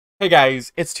Hey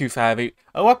guys, it's 258.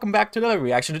 Welcome back to another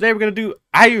reaction. Today we're gonna do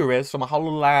IRyS from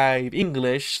hololive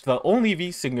English, the only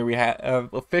vsinger we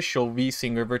have, official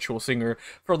vsinger, virtual singer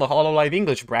for the hololive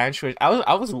English branch. Which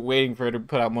I was waiting for her to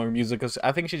put out more music because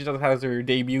I think she just has her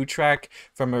debut track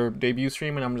from her debut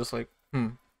stream, and I'm just like,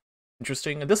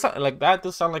 interesting. And this like that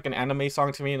does sound like an anime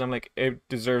song to me, and I'm like, it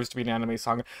deserves to be an anime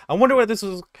song. I wonder what this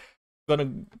is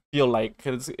gonna feel like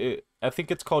because I think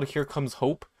it's called Here Comes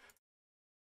Hope.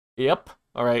 Yep.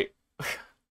 All right,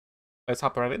 let's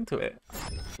hop right into it.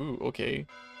 Ooh, okay.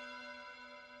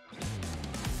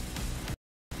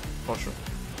 Oh, sure.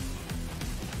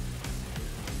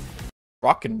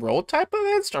 Rock and roll type of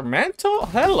instrumental?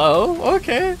 Hello,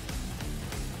 okay.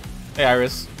 Hey,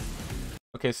 IRyS.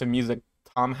 Okay, so music,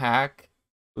 Tom Hack.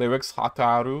 Lyrics,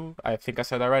 Hataru. I think I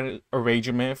said that right.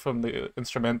 Arrangement from the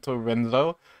instrumental,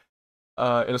 Renzo.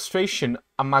 Illustration,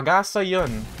 Amagasa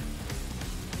Yun.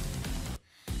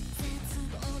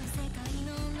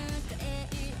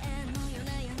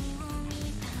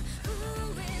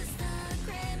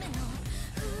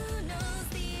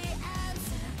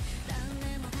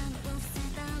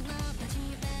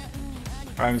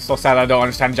 I'm so sad I don't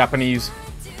understand Japanese.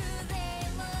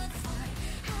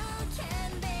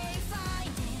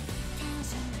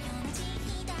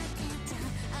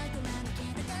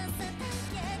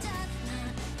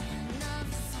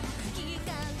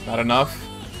 Not enough.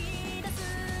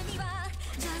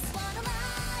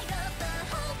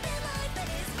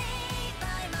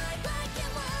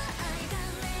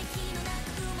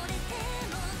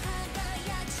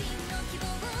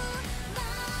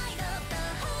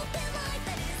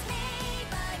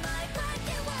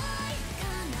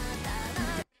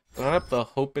 Light up the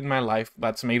hope in my life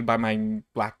that's made by my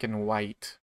black and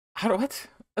white. What?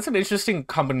 That's an interesting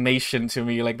combination to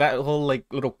me. Like that whole like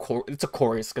little chorus. It's a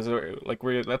chorus because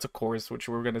that's a chorus which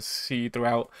we're gonna see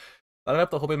throughout. Light up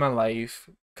the hope in my life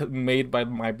made by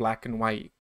my black and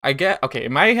white. I get okay.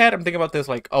 In my head, I'm thinking about this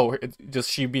like, oh, it's just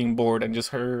she being bored and just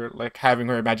her like having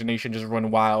her imagination just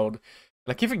run wild.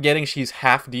 Like, I keep forgetting she's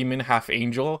half demon, half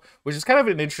angel, which is kind of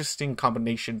an interesting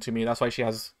combination to me. That's why she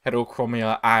has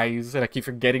heterochromia eyes, and I keep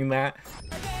forgetting that.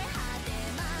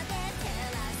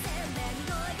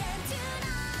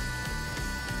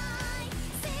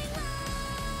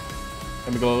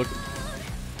 Let me go look.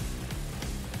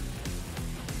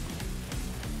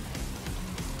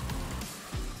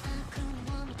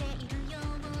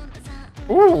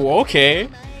 Ooh, okay.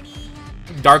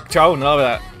 Dark tone, love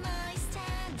that.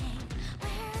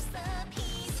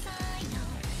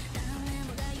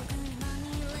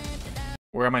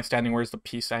 Where am I standing? Where's the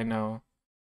peace I know?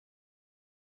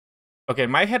 Okay,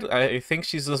 in my head, I think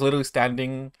she's just literally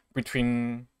standing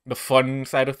between the fun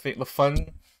side of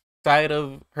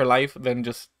her life than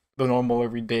just the normal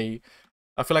everyday.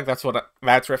 I feel like that's what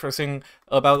that's referencing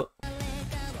about.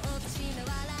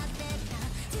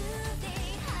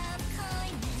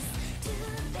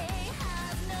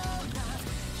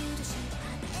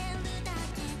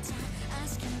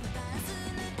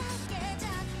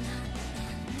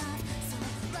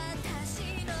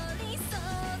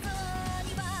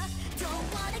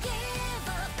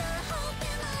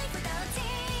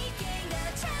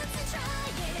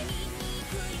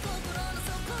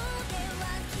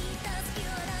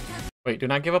 Wait, do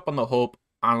not give up on the hope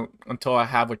until I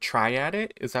have a try at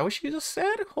it? Is that what she just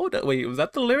said? Hold up. Wait, was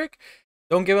that the lyric?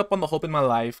 Don't give up on the hope in my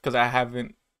life because I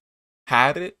haven't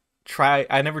had it.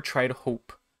 I never tried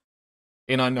hope.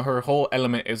 And her whole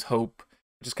element is hope,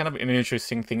 which is kind of an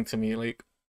interesting thing to me. Like,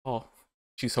 oh,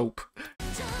 she's hope.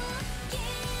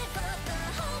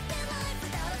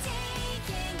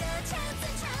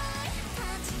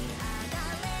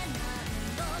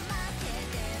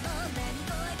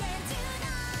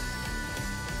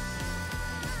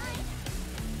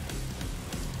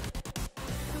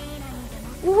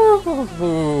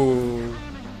 Ooh.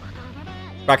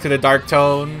 Back to the dark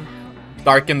tone,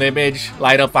 darken the image,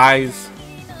 light up eyes.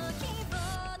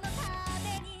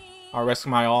 I'll risk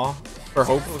my all for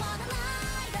hope.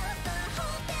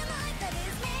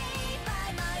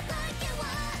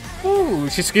 Ooh,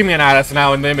 she's screaming at us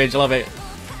now in the image, love it.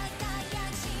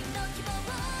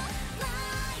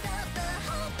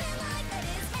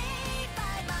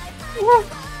 Ooh.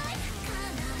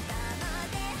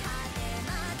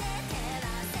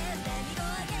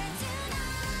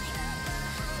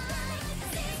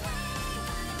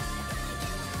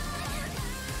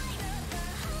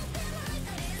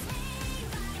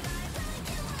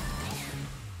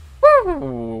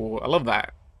 Ooh, I love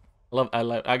that. I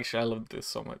love this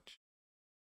so much.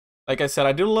 Like I said,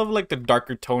 I do love like the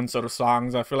darker tone sort of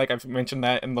songs. I feel like I've mentioned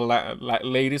that in the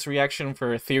latest reaction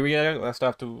for Etheria, last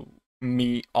after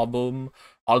Me album.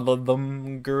 all of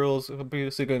them girls are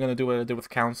basically gonna do what I did with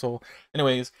Council.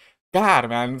 Anyways, God,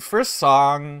 man, first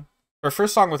song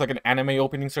was like an anime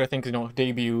opening sort of thing, 'cause, you know,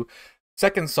 debut.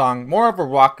 Second song, more of a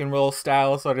rock and roll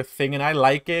style sort of thing, and I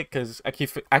like it because I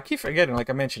keep forgetting, like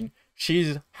I mentioned,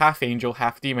 she's half angel,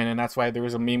 half demon, and that's why there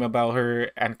was a meme about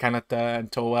her and Kanata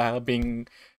and Toa being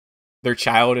their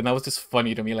child, and that was just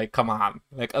funny to me. Like, come on,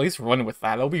 like at least run with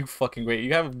that. That'll be fucking great.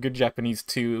 You have good Japanese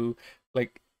too,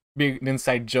 like be an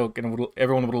inside joke, and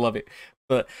everyone would love it.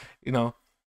 But you know,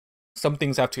 some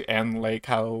things have to end, like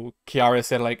how Kiara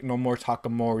said, like, no more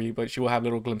Takamori, but she will have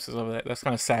little glimpses of it. That's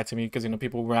kind of sad to me because, you know,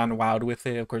 people ran wild with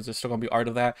it. Of course, there's still gonna be art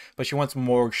of that, but she wants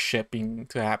more shipping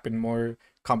to happen, more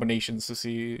combinations to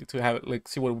see, to have, like,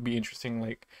 see what would be interesting.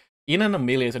 Like, Ina and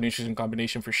Amelia is an interesting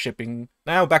combination for shipping.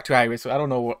 Now back to IRyS. So I don't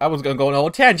know. I was gonna go on a whole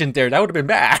tangent there. That would have been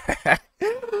bad.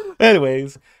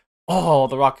 Anyways, oh,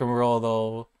 the rock and roll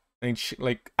though.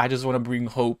 Like, I just want to bring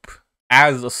hope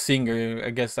as a singer.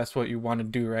 I guess that's what you want to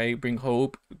do, right? Bring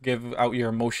hope, give out your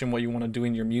emotion, what you want to do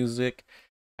in your music,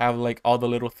 have like all the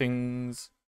little things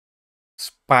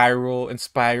spiral,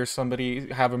 inspire somebody,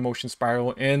 have emotion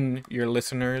spiral in your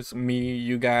listeners, me,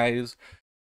 you guys.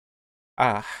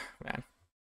 Ah, man.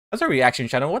 That's a reaction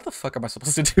channel. What the fuck am I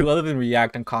supposed to do other than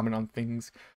react and comment on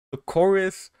things? The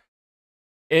chorus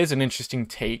is an interesting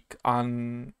take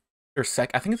on her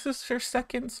I think this is her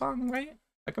second song, right?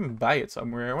 I can buy it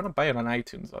somewhere. I want to buy it on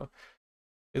iTunes though.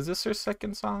 Is this her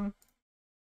second song?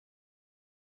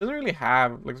 Doesn't really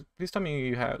have, like, please tell me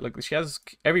you have, like, she has,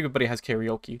 everybody has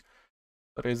karaoke.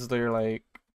 But is there like,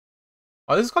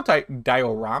 oh, this is called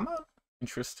Diorama?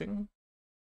 Interesting.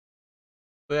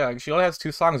 So yeah, she only has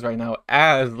 2 songs right now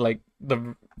as like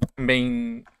the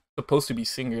main supposed to be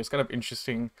singer. It's kind of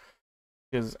interesting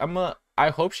because I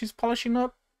hope she's polishing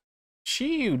up.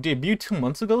 She debuted 2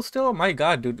 months ago still. My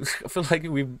God, dude, I feel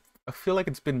like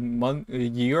it's been a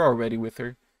year already with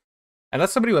her, and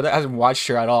that's somebody that hasn't watched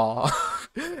her at all.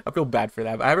 I feel bad for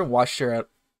that. But I haven't watched her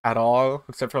at all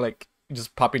except for like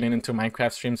just popping in into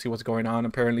Minecraft stream, see what's going on.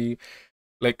 Apparently,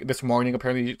 like this morning,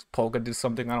 apparently Polka did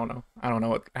something. I don't know. I don't know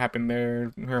what happened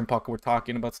there. Her and Polka were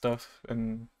talking about stuff,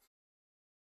 and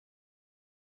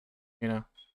you know,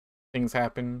 things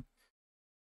happen.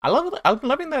 I'm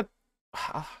loving that.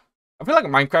 I feel like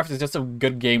Minecraft is just a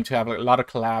good game to have like a lot of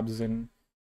collabs, and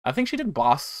I think she did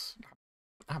not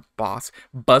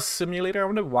Bus Simulator. I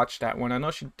want to watch that one. I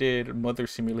know she did Mother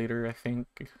Simulator, I think,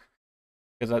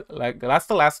 because that's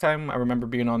the last time I remember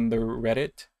being on the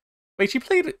Reddit. Wait, she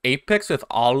played Apex with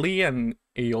Ollie and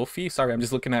Aofi? Sorry, I'm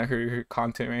just looking at her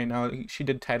content right now. She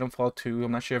did Titanfall 2.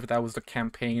 I'm not sure if that was the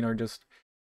campaign or just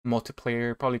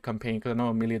multiplayer. Probably campaign, because I know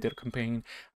Amelia did a campaign.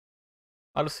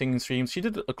 A lot of singing streams. She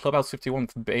did a Clubhouse 51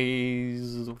 with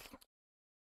Baze,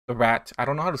 the rat. I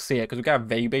don't know how to say it, because we got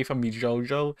Vebe from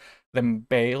Mijojo. Then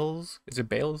Bales. Is it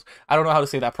Bales? I don't know how to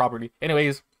say that properly.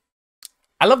 Anyways,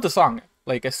 I love the song.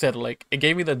 Like I said, like, it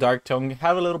gave me the dark tone.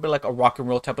 Have a little bit like a rock and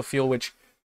roll type of feel, which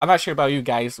I'm not sure about you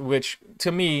guys, which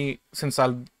to me, since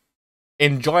I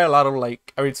enjoy a lot of,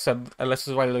 like I already said, this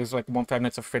is why there's like 1 Five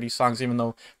Nights at Freddy's songs, even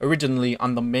though originally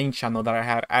on the main channel that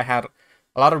I had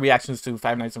a lot of reactions to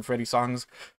Five Nights at Freddy's songs.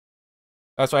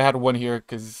 That's why I had one here,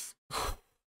 because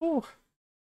there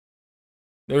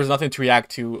was nothing to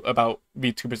react to about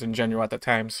VTubers in general at the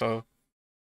time, so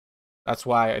that's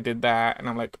why I did that, and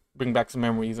I'm like, bring back some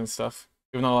memories and stuff.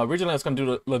 Even though originally I was gonna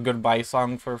do the goodbye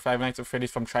song for Five Nights at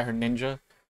Freddy's from Try Her Ninja.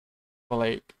 But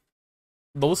like,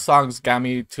 those songs got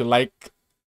me to like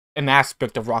an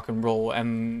aspect of rock and roll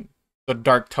and the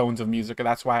dark tones of music, and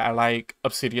that's why I like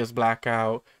Obsidian's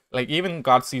Blackout, like even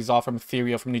God Sees All from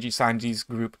Etheria from Niji Sanji's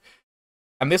group,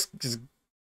 and this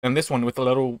one with a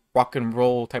little rock and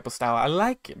roll type of style. I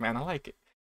like it, man. I like it.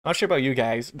 I'm not sure about you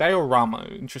guys. Diorama,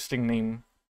 interesting name.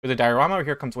 Is it Diorama or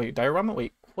Here Comes Wait? Diorama?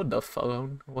 Wait, what the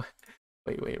phone? What?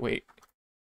 Wait.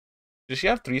 Does she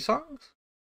have 3 songs?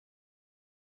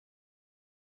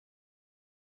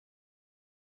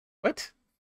 What?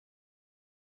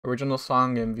 Original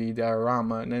song MV,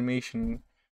 diorama, animation.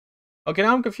 Okay,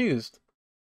 now I'm confused.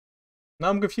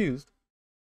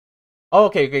 Oh,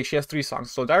 okay, she has 3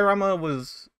 songs. So diorama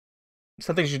was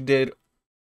something she did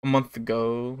a month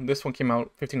ago. This one came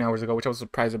out 15 hours ago, which I was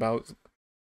surprised about.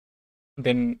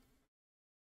 Then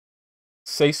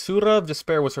Caesura of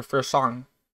Despair was her first song.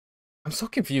 I'm so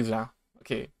confused now.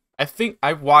 Okay, I think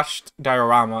I watched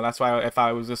diorama. That's why I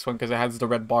thought it was this one, because it has the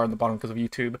red bar in the bottom because of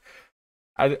YouTube.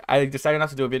 I decided not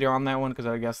to do a video on that one because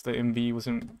I guess the MV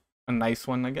wasn't a nice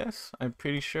one, I guess. I'm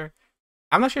pretty sure.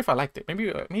 I'm not sure if I liked it. Maybe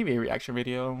a reaction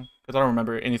video, because I don't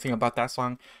remember anything about that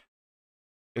song.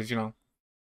 Because, you know,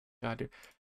 God, dude.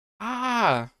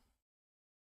 Ah!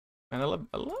 Man, I love it.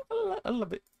 I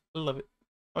love it.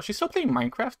 Oh, she's still playing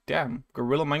Minecraft? Damn.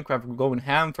 Gorilla Minecraft going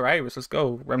ham for IRyS. Let's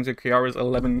go. Ramsey Kiara's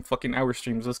 11 fucking hour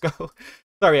streams. Let's go.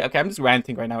 Sorry, okay, I'm just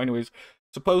ranting right now. Anyways,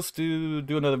 supposed to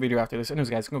do another video after this. Anyways,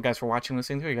 guys, thank you guys for watching,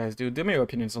 listening. Here you guys do. Give me your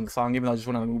opinions on the song, even though I just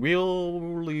went on a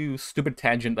really stupid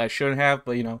tangent that I shouldn't have,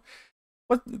 but you know,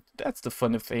 what? That's the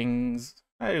fun of things.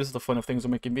 That is the fun of things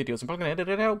of making videos. I'm probably gonna edit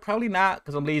it out. Probably not,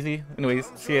 because I'm lazy. Anyways,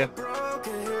 see ya.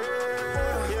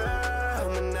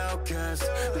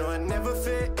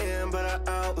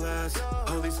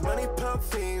 Money pop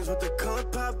fiends with the color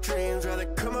pop dreams, rather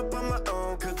come up on my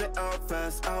own cause they out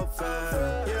fast,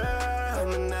 yeah,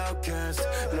 I'm an outcast,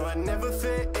 no I never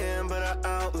fit in but I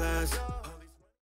outlast.